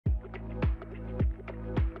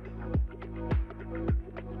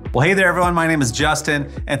Well, hey there everyone, my name is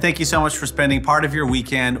Justin, and thank you so much for spending part of your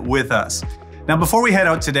weekend with us. Now, before we head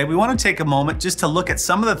out today, we want to take a moment just to look at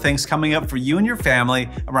some of the things coming up for you and your family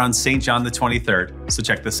around St. John the 23rd. So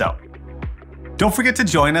check this out. Don't forget to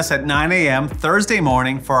join us at 9 a.m. Thursday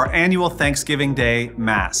morning for our annual Thanksgiving Day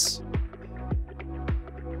Mass.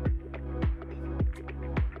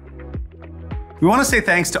 We want to say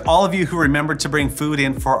thanks to all of you who remembered to bring food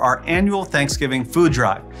in for our annual Thanksgiving food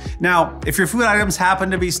drive. Now, if your food items happen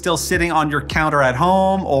to be still sitting on your counter at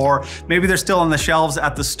home, or maybe they're still on the shelves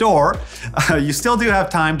at the store, you still do have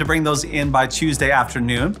time to bring those in by Tuesday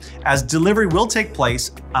afternoon, as delivery will take place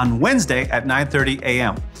on Wednesday at 9:30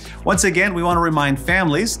 a.m. Once again, we want to remind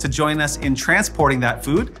families to join us in transporting that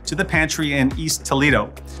food to the pantry in East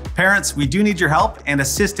Toledo. Parents, we do need your help and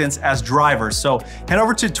assistance as drivers, so head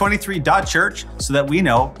over to 23.church so that we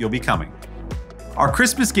know you'll be coming. Our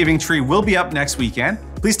Christmas giving tree will be up next weekend.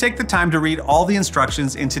 Please take the time to read all the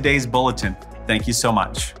instructions in today's bulletin. Thank you so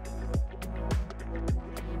much.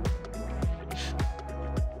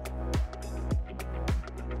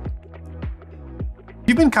 If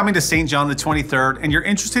you've been coming to St. John the 23rd and you're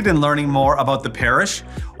interested in learning more about the parish,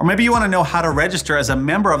 or maybe you want to know how to register as a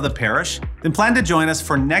member of the parish, then plan to join us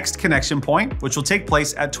for Next Connection Point, which will take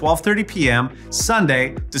place at 12:30 p.m.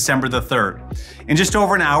 Sunday, December the 3rd. In just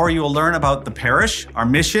over an hour, you will learn about the parish, our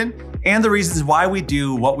mission, and the reasons why we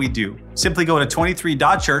do what we do. Simply go to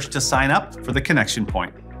 23.church to sign up for the Connection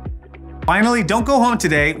Point. Finally, don't go home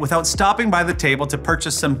today without stopping by the table to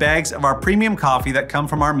purchase some bags of our premium coffee that come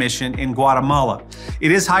from our mission in Guatemala.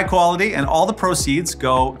 It is high quality and all the proceeds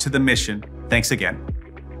go to the mission. Thanks again.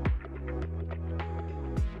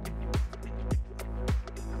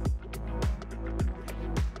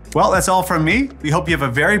 Well, that's all from me. We hope you have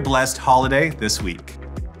a very blessed holiday this week.